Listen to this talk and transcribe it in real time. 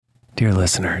Dear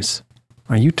listeners,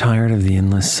 are you tired of the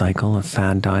endless cycle of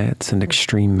fad diets and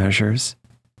extreme measures?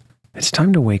 It's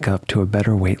time to wake up to a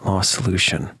better weight loss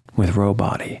solution with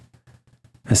Rowbody.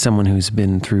 As someone who's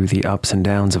been through the ups and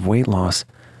downs of weight loss,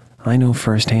 I know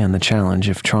firsthand the challenge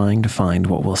of trying to find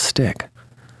what will stick.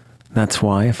 That's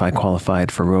why if I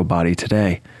qualified for Rowbody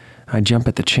today, I'd jump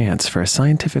at the chance for a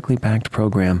scientifically backed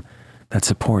program that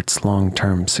supports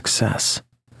long-term success.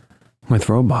 With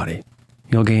Rowbody,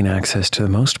 you'll gain access to the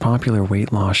most popular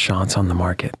weight loss shots on the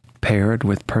market, paired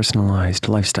with personalized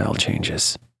lifestyle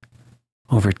changes.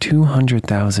 Over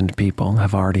 200,000 people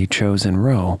have already chosen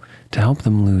Row to help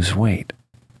them lose weight.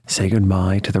 Say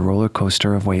goodbye to the roller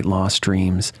coaster of weight loss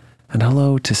dreams and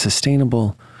hello to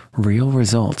sustainable, real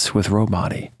results with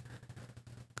Rowbody.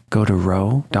 Go to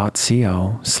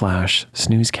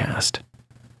row.co/snoozecast.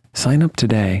 Sign up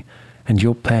today and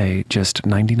you'll pay just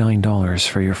 $99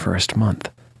 for your first month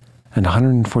and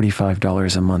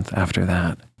 $145 a month after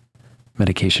that.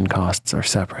 Medication costs are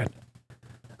separate.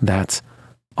 That's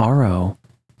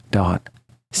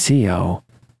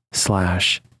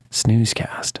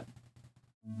ro.co/snoozecast.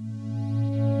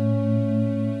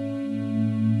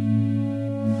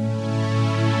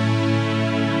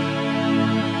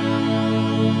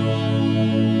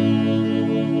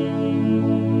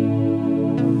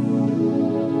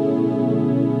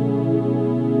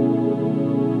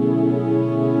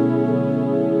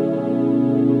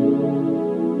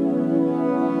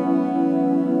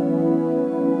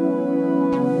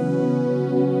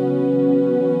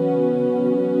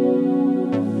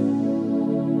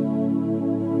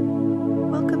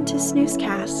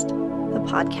 Snoozecast, the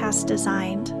podcast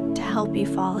designed to help you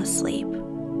fall asleep.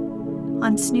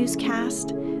 On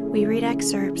Snoozecast, we read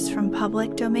excerpts from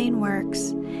public domain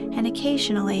works and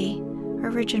occasionally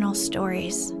original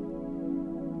stories.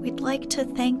 We'd like to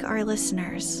thank our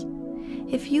listeners.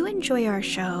 If you enjoy our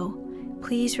show,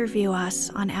 please review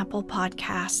us on Apple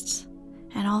Podcasts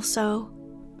and also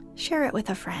share it with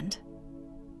a friend.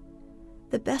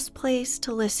 The best place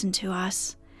to listen to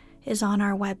us is on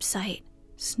our website,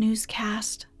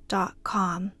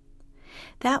 snoozecast.com.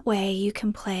 That way you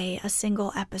can play a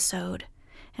single episode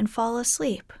and fall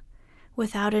asleep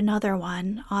without another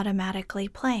one automatically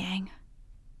playing.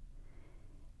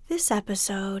 This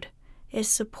episode is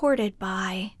supported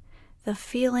by the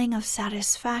feeling of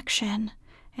satisfaction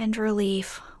and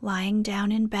relief lying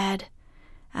down in bed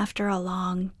after a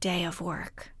long day of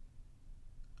work.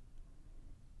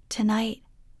 Tonight,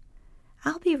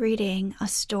 I'll be reading a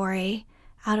story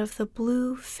out of the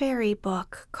Blue Fairy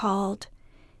book called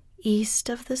East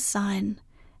of the Sun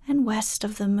and West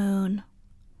of the Moon,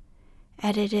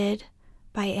 edited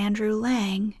by Andrew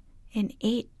Lang in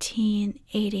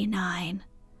 1889.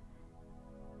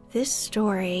 This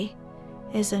story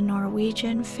is a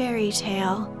Norwegian fairy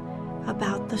tale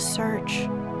about the search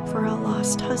for a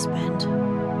lost husband.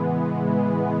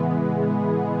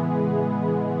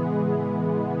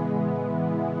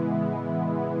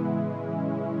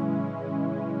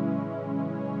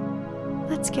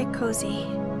 Let's get cozy.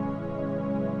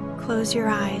 Close your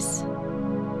eyes.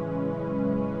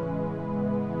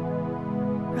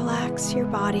 Relax your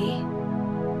body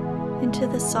into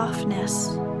the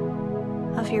softness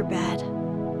of your bed.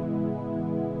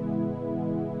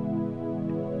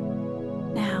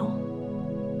 Now,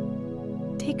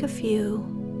 take a few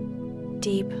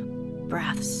deep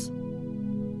breaths.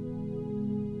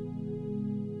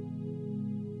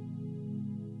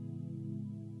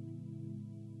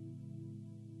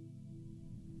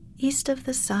 East of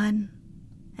the sun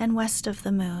and west of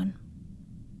the moon.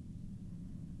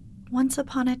 Once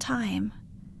upon a time,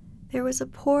 there was a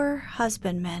poor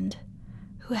husbandman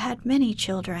who had many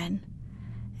children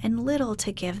and little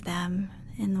to give them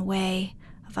in the way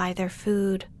of either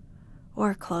food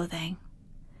or clothing.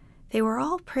 They were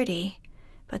all pretty,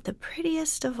 but the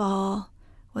prettiest of all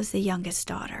was the youngest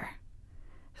daughter,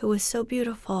 who was so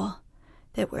beautiful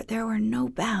that there were no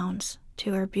bounds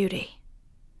to her beauty.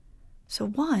 So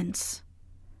once,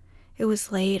 it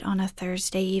was late on a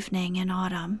Thursday evening in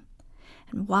autumn,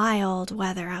 and wild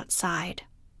weather outside,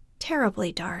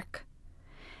 terribly dark,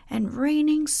 and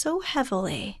raining so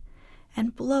heavily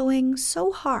and blowing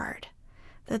so hard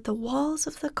that the walls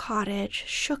of the cottage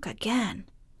shook again.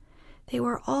 They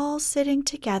were all sitting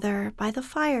together by the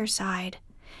fireside,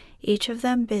 each of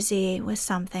them busy with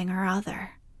something or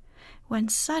other, when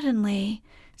suddenly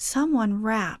someone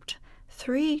rapped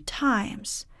 3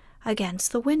 times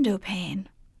against the window pane.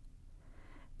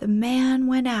 The man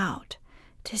went out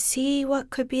to see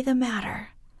what could be the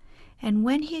matter, and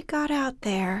when he got out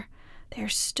there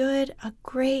stood a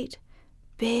great,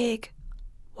 big,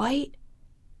 white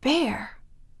bear.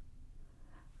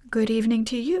 "Good evening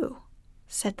to you,"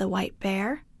 said the white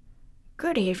bear.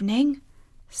 "Good evening,"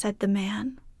 said the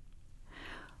man.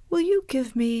 "Will you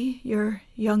give me your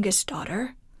youngest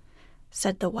daughter?"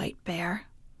 said the white bear.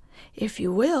 "If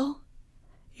you will,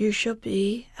 you shall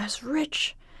be as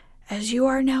rich as you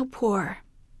are now poor."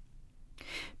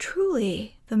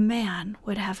 Truly, the man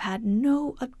would have had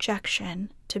no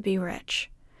objection to be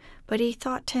rich, but he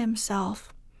thought to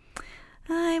himself,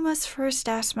 "I must first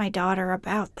ask my daughter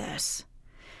about this."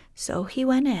 So he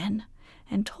went in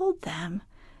and told them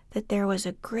that there was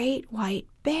a great white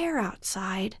bear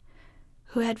outside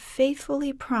who had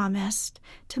faithfully promised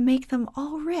to make them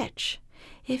all rich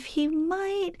if he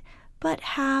might but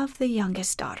have the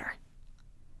youngest daughter.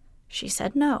 She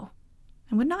said no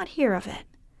and would not hear of it.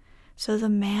 So the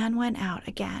man went out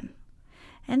again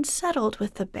and settled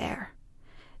with the bear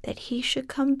that he should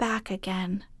come back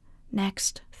again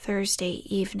next Thursday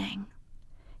evening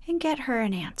and get her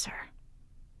an answer.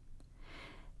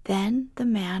 Then the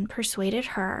man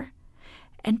persuaded her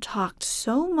and talked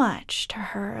so much to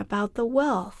her about the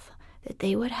wealth that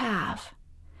they would have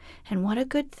and what a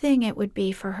good thing it would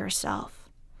be for herself,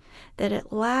 that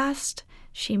at last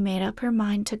she made up her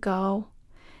mind to go,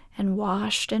 and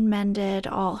washed and mended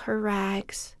all her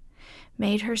rags,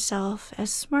 made herself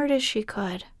as smart as she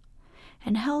could,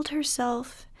 and held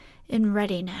herself in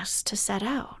readiness to set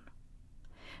out.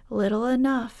 Little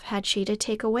enough had she to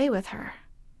take away with her.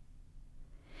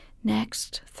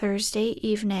 Next Thursday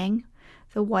evening,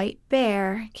 the white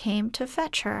bear came to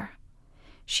fetch her.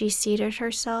 She seated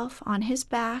herself on his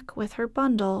back with her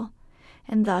bundle,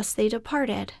 and thus they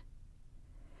departed.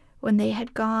 When they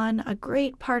had gone a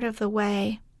great part of the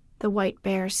way, the white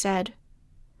bear said,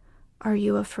 "Are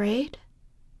you afraid?"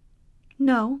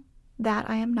 "No, that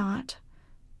I am not,"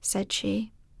 said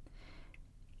she.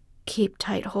 "Keep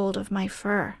tight hold of my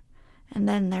fur, and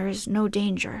then there is no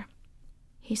danger,"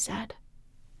 he said.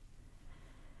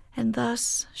 And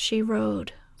thus she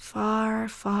rode far,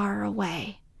 far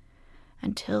away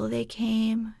until they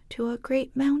came to a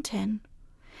great mountain.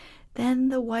 Then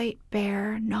the white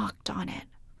bear knocked on it,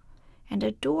 and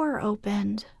a door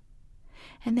opened,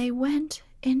 and they went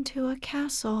into a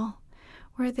castle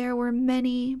where there were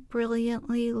many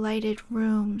brilliantly lighted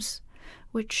rooms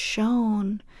which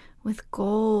shone with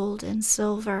gold and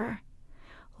silver,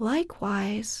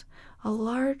 likewise a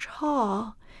large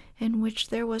hall in which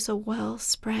there was a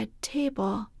well-spread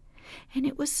table, and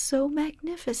it was so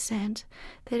magnificent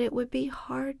that it would be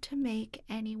hard to make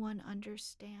anyone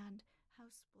understand